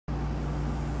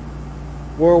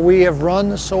Where we have run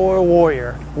the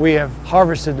SoilWarrior, we have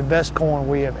harvested the best corn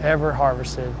we have ever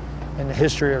harvested in the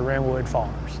history of Wrenwood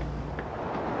Farms.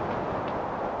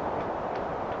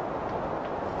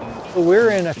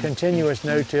 We're in a continuous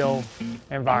no-till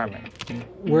environment.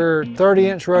 We're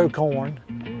 30-inch row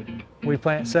corn. We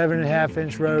plant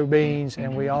 7.5-inch row beans,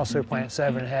 and we also plant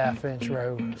 7.5-inch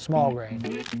row small grain.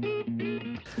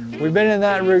 We've been in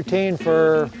that routine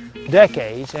for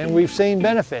decades, and we've seen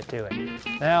benefit to it.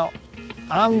 Now,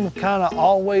 I'm kind of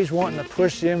always wanting to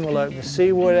push the envelope to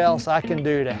see what else I can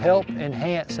do to help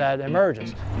enhance that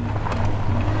emergence.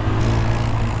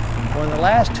 Well, in the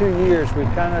last 2 years,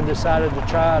 we've kind of decided to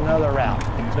try another route.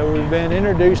 So we've been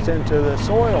introduced into the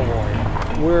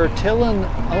SoilWarrior. We're tilling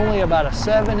only about a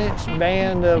 7-inch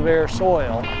band of our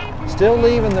soil, still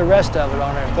leaving the rest of it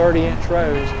on our 30-inch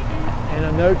rows in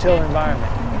a no-till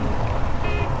environment.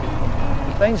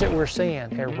 Things that we're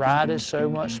seeing, our ride is so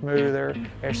much smoother,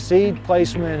 our seed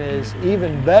placement is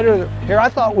even better. Here, I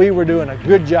thought we were doing a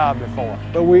good job before,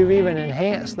 but we've even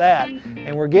enhanced that,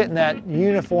 and we're getting that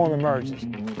uniform emergence.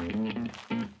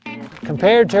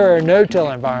 Compared to our no-till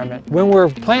environment, when we're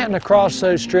planting across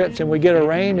those strips and we get a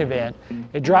rain event,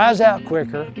 it dries out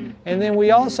quicker, and then we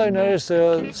also notice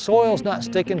the soil's not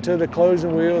sticking to the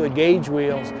closing wheel, the gauge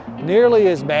wheels, nearly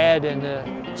as bad in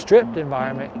the stripped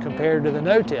environment compared to the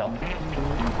no-till.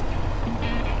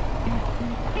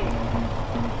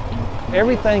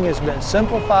 Everything has been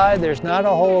simplified. There's not a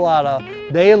whole lot of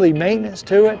daily maintenance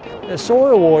to it. The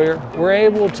SoilWarrior, we're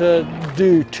able to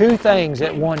do 2 things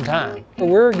at one time.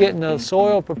 We're getting the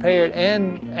soil prepared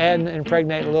and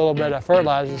impregnate a little bit of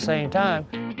fertilizer at the same time.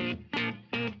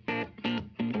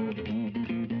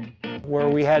 Where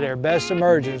we had our best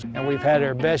emergence and we've had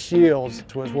our best yields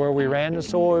was where we ran the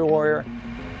SoilWarrior.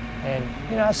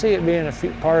 And I see it being a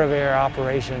part of our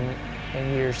operation in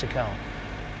years to come.